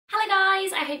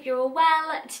hope you're all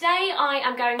well. Today I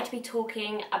am going to be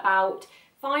talking about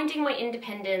finding my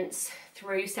independence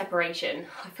through separation.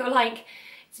 I feel like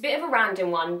it's a bit of a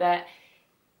random one, but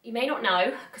you may not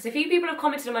know, because a few people have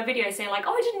commented on my video saying like,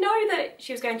 oh, I didn't know that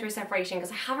she was going through a separation,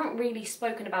 because I haven't really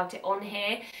spoken about it on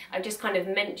here. I've just kind of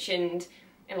mentioned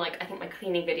in like, I think my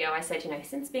cleaning video, I said, you know,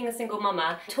 since being a single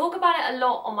mama, I talk about it a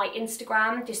lot on my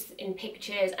Instagram, just in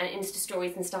pictures and Insta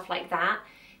stories and stuff like that.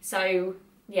 So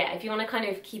yeah, if you want to kind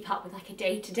of keep up with like a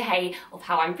day-to-day of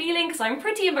how I'm feeling, because I'm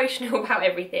pretty emotional about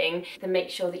everything, then make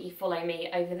sure that you follow me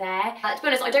over there. To be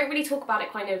honest, I don't really talk about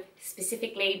it kind of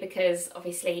specifically because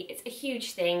obviously it's a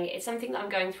huge thing. It's something that I'm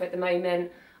going through at the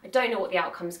moment. I don't know what the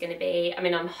outcome's going to be. I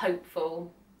mean, I'm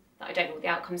hopeful that I don't know what the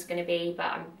outcome's going to be, but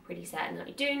I'm pretty certain that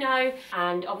I do know.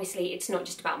 And obviously it's not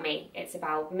just about me, it's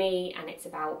about me, and it's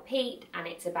about Pete, and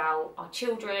it's about our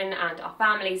children and our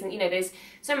families, and you know, there's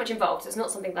so much involved. So it's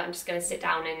not something that I'm just going to sit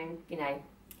down and, you know,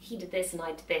 he did this and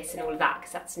I did this and all of that,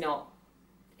 because that's not,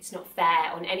 it's not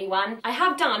fair on anyone. I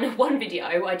have done one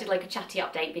video, I did like a chatty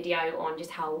update video on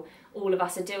just how all of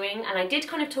us are doing, and I did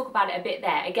kind of talk about it a bit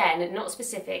there. Again, not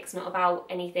specifics, not about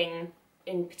anything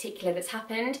in particular that's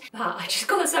happened, but I just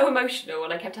got so emotional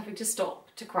and I kept having to stop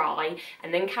to cry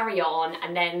and then carry on,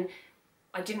 and then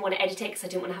I didn't want to edit it because I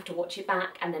didn't want to have to watch it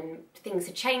back, and then things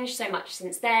had changed so much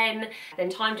since then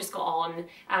time just got on.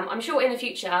 I'm sure in the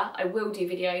future I will do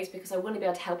videos because I want to be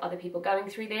able to help other people going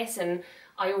through this, and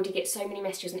I already get so many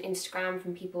messages on Instagram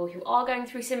from people who are going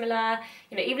through similar,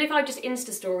 you know, even if I just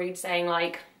Insta storied saying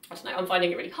like, I don't know, I'm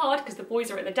finding it really hard because the boys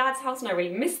are at their dad's house and I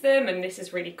really miss them and this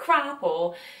is really crap,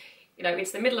 or you know,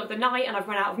 it's the middle of the night and I've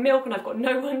run out of milk and I've got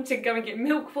no one to go and get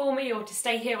milk for me, or to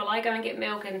stay here while I go and get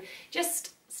milk, and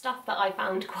just stuff that I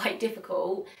found quite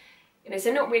difficult. You know,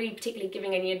 so not really particularly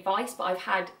giving any advice, but I've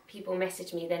had people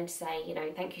message me then to say, you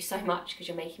know, thank you so much because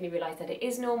you're making me realise that it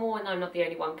is normal and I'm not the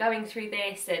only one going through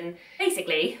this. And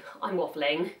basically, I'm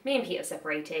waffling. Me and Pete are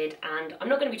separated, and I'm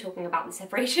not going to be talking about the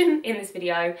separation in this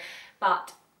video,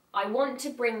 but I want to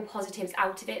bring positives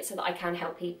out of it so that I can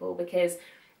help people, because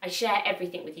I share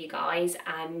everything with you guys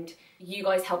and you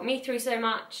guys help me through so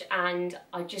much, and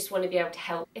I just want to be able to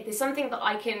help. If there's something that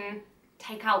I can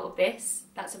take out of this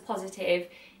that's a positive,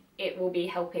 it will be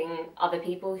helping other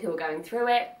people who are going through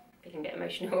it. Feeling a bit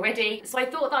emotional already. So I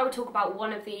thought that I would talk about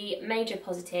one of the major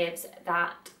positives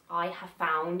that I have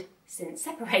found since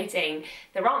separating.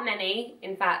 There aren't many,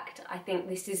 in fact I think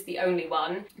this is the only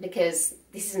one, because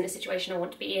this isn't a situation I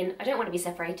want to be in. I don't want to be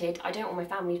separated, I don't want my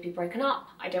family to be broken up,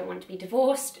 I don't want to be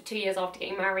divorced 2 years after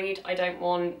getting married, I don't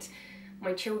want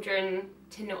my children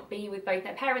to not be with both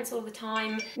their parents all the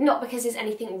time. Not because there's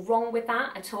anything wrong with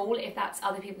that at all. If that's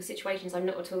other people's situations, I'm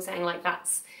not at all saying like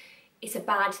it's a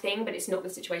bad thing, but it's not the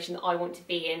situation that I want to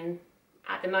be in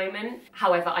at the moment.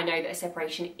 However, I know that a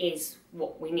separation is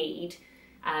what we need.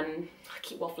 I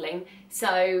keep waffling.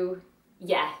 So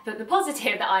yeah, but the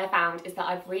positive that I found is that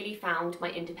I've really found my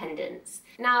independence.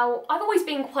 Now, I've always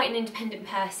been quite an independent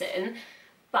person,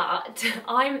 but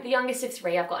I'm the youngest of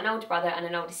three. I've got an older brother and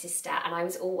an older sister, and I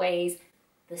was always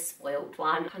the spoiled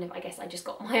one. Kind of, I guess I just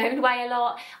got my own way a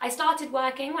lot. I started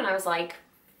working when I was like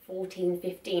 14,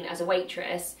 15 as a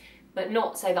waitress, but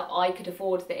not so that I could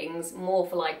afford things, more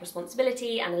for like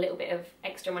responsibility and a little bit of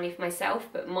extra money for myself.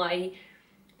 But my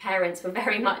parents were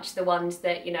very much the ones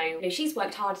that, you know, she's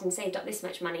worked hard and saved up this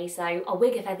much money, so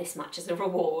we'll give her this much as a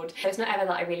reward. So it's not ever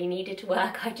that I really needed to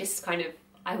work,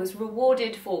 I was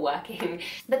rewarded for working.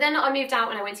 But then I moved out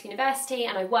and I went to university,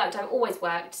 and I've always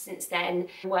worked since then,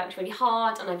 worked really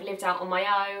hard, and I've lived out on my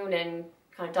own and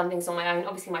kind of done things on my own.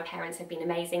 Obviously my parents have been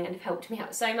amazing and have helped me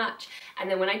out so much. And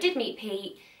then when I did meet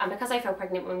Pete, and because I fell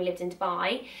pregnant when we lived in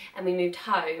Dubai and we moved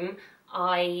home,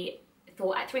 I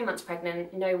thought at 3 months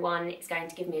pregnant, no one is going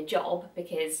to give me a job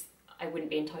because I wouldn't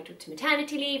be entitled to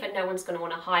maternity leave, and no one's going to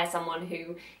want to hire someone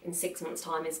who in 6 months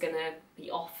time is going to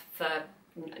be off for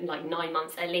like 9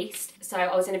 months at least. So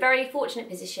I was in a very fortunate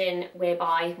position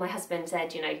whereby my husband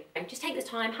said, you know, just take this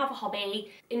time, have a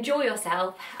hobby, enjoy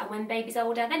yourself, and when baby's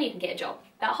older then you can get a job.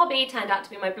 That hobby turned out to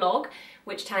be my blog,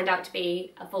 which turned out to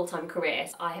be a full-time career.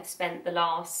 So I have spent the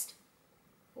last,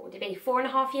 what would it be,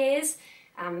 4.5 years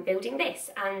building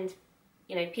this, and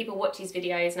you know, people watch these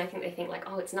videos and I think they think like,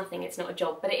 oh, it's nothing, it's not a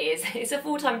job, but it is. It's a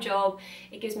full-time job,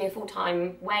 it gives me a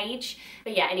full-time wage.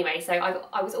 But yeah, anyway, so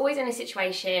I was always in a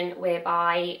situation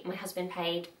whereby my husband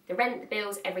paid the rent, the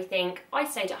bills, everything. I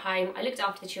stayed at home, I looked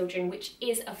after the children, which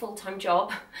is a full-time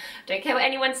job. Don't care what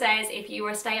anyone says, if you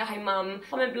are a stay-at-home mum,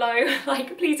 comment below,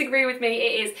 like, please agree with me,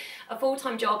 it is a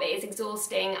full-time job, it is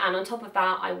exhausting, and on top of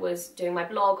that, I was doing my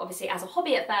blog, obviously as a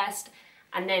hobby at first,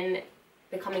 and then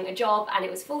becoming a job and it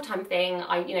was a full-time thing.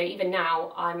 You know, even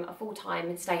now I'm a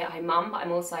full-time stay-at-home mum, but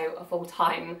I'm also a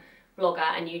full-time blogger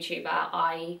and YouTuber.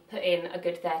 I put in a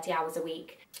good 30 hours a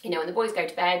week. You know, when the boys go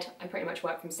to bed, I pretty much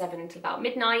work from 7 till about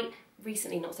midnight.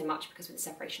 Recently not so much because with the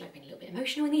separation I've been a little bit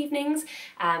emotional in the evenings,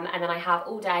 and then I have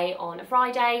all day on a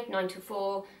Friday 9 till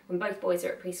 4 when both boys are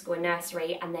at preschool and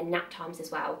nursery, and then nap times as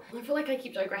well. And I feel like I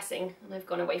keep digressing and I've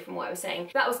gone away from what I was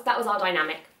saying. That was our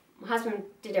dynamic. My husband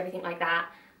did everything like that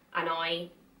and I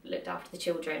looked after the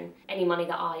children. Any money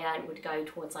that I earned would go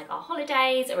towards like our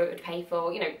holidays, or it would pay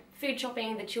for, you know, food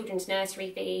shopping, the children's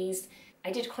nursery fees.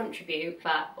 I did contribute,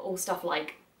 but all stuff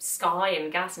like Sky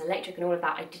and gas and electric and all of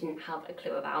that I didn't have a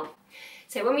clue about.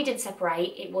 So when we did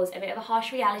separate, it was a bit of a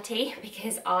harsh reality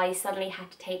because I suddenly had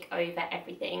to take over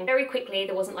everything. Very quickly,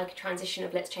 there wasn't like a transition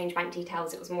of let's change bank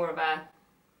details, it was more of a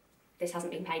this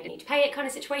hasn't been paid, I need to pay it kind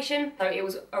of situation. So it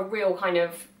was a real kind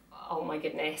of, oh my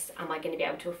goodness, am I going to be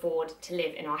able to afford to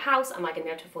live in our house? Am I going to be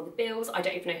able to afford the bills? I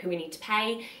don't even know who we need to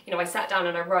pay. You know, I sat down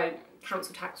and I wrote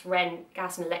council tax, rent,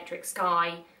 gas and electric,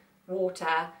 Sky,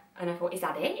 water, and I thought, is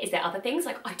that it? Is there other things?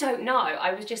 Like, I don't know.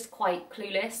 I was just quite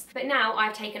clueless. But now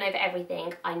I've taken over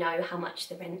everything. I know how much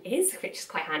the rent is, which is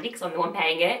quite handy because I'm the one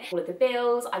paying it. All of the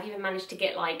bills. I've even managed to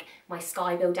get like my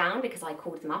Sky bill down because I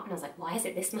called them up and I was like, why is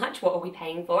it this much? What are we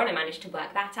paying for? And I managed to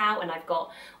work that out, and I've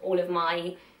got all of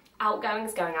my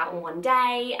outgoings going out on one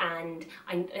day, and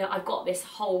I've got this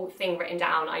whole thing written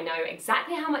down. I know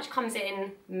exactly how much comes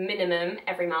in minimum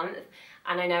every month,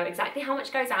 and I know exactly how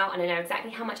much goes out, and I know exactly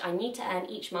how much I need to earn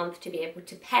each month to be able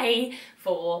to pay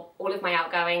for all of my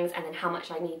outgoings, and then how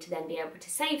much I need to then be able to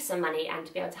save some money and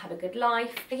to be able to have a good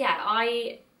life. But yeah,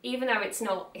 even though it's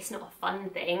not a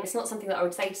fun thing, it's not something that I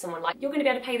would say to someone like, you're going to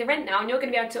be able to pay the rent now and you're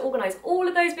going to be able to organise all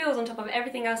of those bills on top of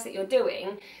everything else that you're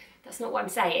doing. That's not what I'm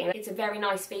saying. It's a very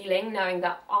nice feeling knowing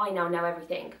that I now know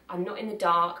everything. I'm not in the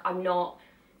dark, I'm not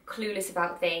clueless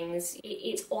about things.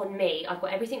 It's on me. I've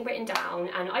got everything written down,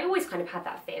 and I always kind of had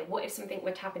that fear. What if something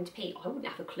were to happen to Pete? I wouldn't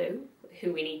have a clue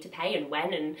who we need to pay and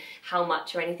when and how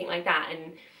much or anything like that,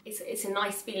 and it's a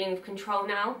nice feeling of control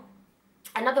now.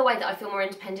 Another way that I feel more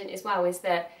independent as well is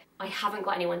that I haven't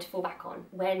got anyone to fall back on.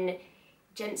 When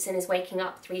Jensen is waking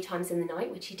up 3 times in the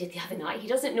night, which he did the other night. He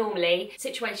doesn't normally.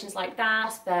 Situations like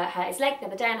that, but hurt his leg the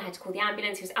other day and I had to call the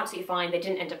ambulance. He was absolutely fine. They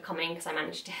didn't end up coming because I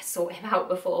managed to sort him out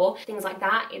before. Things like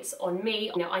that, it's on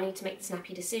me. You know, I need to make the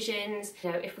snappy decisions.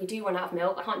 You know, if we do run out of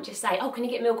milk, I can't just say, oh, can you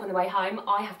get milk on the way home?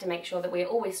 I have to make sure that we're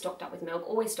always stocked up with milk,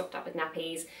 always stocked up with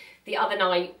nappies. The other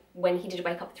night, when he did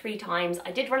wake up 3 times,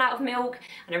 I did run out of milk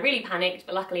and I really panicked,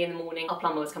 but luckily in the morning our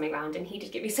plumber was coming round and he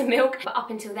did give me some milk. But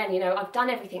up until then, you know, I've done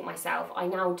everything myself. I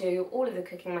now do all of the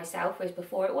cooking myself, whereas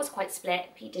before it was quite split.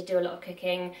 Pete did do a lot of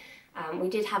cooking. We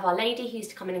did have our lady who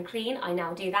used to come in and clean. I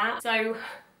now do that. So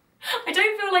I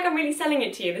don't feel like I'm really selling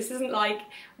it to you. This isn't like,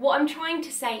 what I'm trying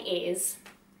to say is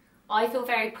I feel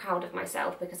very proud of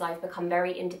myself because I've become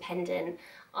very independent.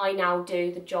 I now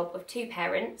do the job of 2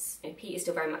 parents. You know, Pete is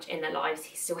still very much in their lives.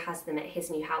 He still has them at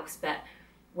his new house, but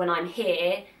when I'm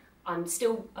here, I'm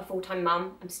still a full-time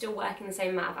mum. I'm still working the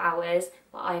same amount of hours,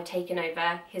 but I have taken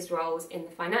over his roles in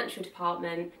the financial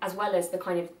department, as well as the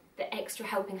kind of the extra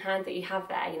helping hand that you have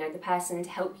there, you know, the person to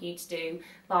help you to do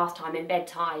bath time and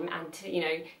bedtime and to, you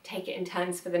know, take it in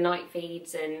turns for the night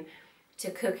feeds and to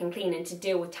cook and clean and to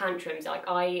deal with tantrums. Like,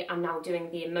 I am now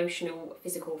doing the emotional,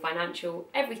 physical, financial,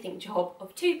 everything job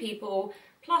of 2 people,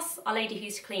 plus a lady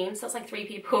who's to clean, so that's like 3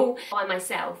 people by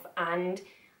myself, and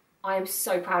I am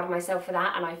so proud of myself for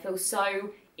that, and I feel so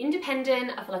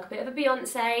independent. I feel like a bit of a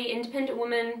Beyonce, independent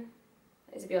woman.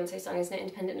 That is a Beyonce song, isn't it?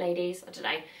 Independent ladies, I don't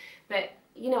know. But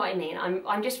you know what I mean.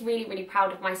 I'm just really, really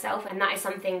proud of myself, and that is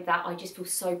something that I just feel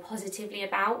so positively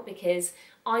about, because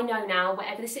I know now,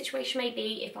 whatever the situation may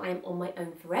be, if I am on my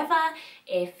own forever,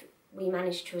 if we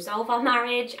manage to resolve our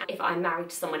marriage, if I'm married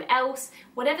to someone else,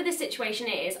 whatever the situation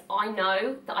is, I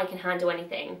know that I can handle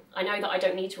anything. I know that I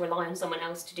don't need to rely on someone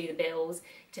else to do the bills,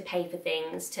 to pay for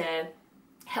things, to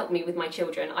help me with my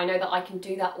children. I know that I can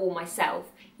do that all myself.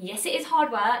 Yes, it is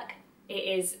hard work. It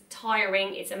is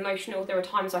tiring, it's emotional. There are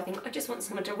times I think I just want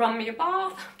someone to run me a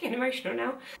bath. I'm getting emotional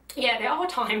now. Yeah, there are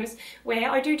times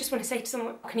where I do just want to say to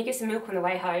someone, can you get some milk on the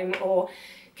way home? Or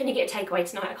can you get a takeaway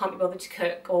tonight? I can't be bothered to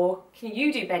cook. Or can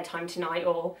you do bedtime tonight?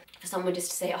 Or for someone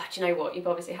just to say, oh, do you know what? You've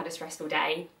obviously had a stressful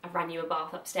day. I've ran you a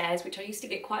bath upstairs, which I used to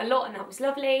get quite a lot, and that was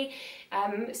lovely.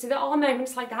 So there are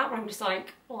moments like that where I'm just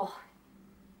like, oh,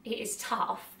 it is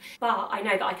tough, but I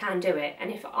know that I can do it.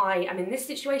 And if I am in this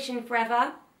situation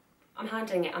forever, I'm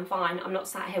handling it, I'm fine. I'm not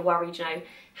sat here worried, you know,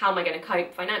 how am I going to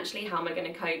cope financially? How am I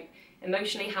going to cope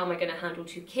emotionally? How am I going to handle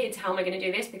 2 kids? How am I going to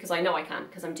do this? Because I know I can,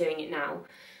 because I'm doing it now.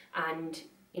 And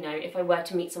you know, if I were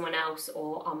to meet someone else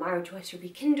or our marriage were to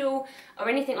rekindle or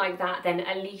anything like that, then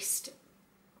at least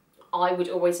I would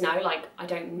always know, like, I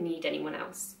don't need anyone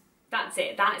else. That's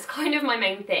it. That is kind of my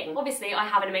main thing. Obviously, I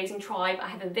have an amazing tribe. I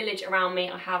have a village around me.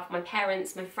 I have my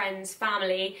parents, my friends,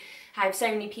 family. I have so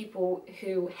many people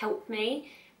who help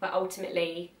me, but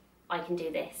ultimately, I can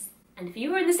do this. And if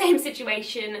you are in the same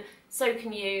situation, so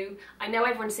can you. I know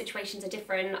everyone's situations are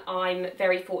different. I'm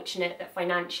very fortunate that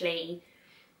financially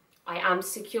I am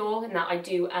secure and that I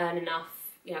do earn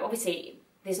enough. You know, obviously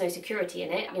there's no security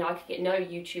in it. You know, I could get no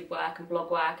YouTube work and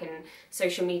blog work and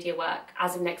social media work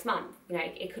as of next month. You know,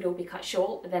 it could all be cut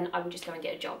short, but then I would just go and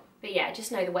get a job. But yeah,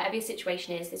 just know that whatever your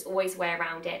situation is, there's always a way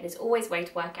around it. There's always a way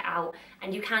to work it out.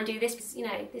 And you can do this because, you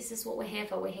know, this is what we're here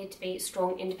for. We're here to be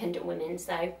strong, independent women.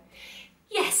 So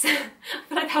yes, I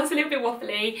feel like that was a little bit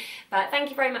waffly, but thank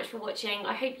you very much for watching.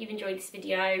 I hope you've enjoyed this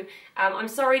video. I'm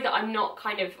sorry that I'm not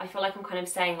I feel like I'm kind of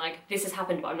saying like, this has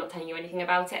happened, but I'm not telling you anything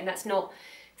about it, and that's not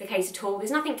the case at all.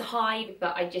 There's nothing to hide,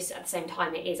 but I just, at the same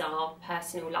time, it is our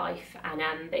personal life.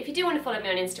 And but if you do want to follow me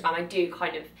on Instagram, I do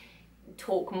kind of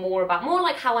talk more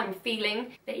like how I'm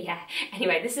feeling. But yeah,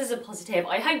 anyway, this is a positive.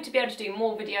 I hope to be able to do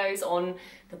more videos on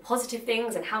the positive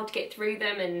things and how to get through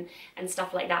them and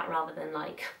stuff like that, rather than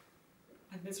like,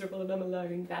 I'm miserable and I'm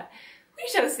alone, but we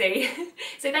shall see.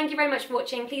 So thank you very much for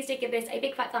watching. Please do give this a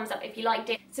big fat thumbs up if you liked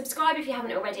it. Subscribe if you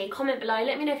haven't already. Comment below.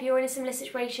 Let me know if you're in a similar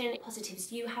situation,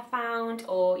 positives you have found,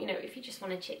 or, you know, if you just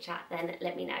want to chit chat, then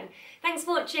let me know. Thanks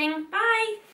for watching. Bye.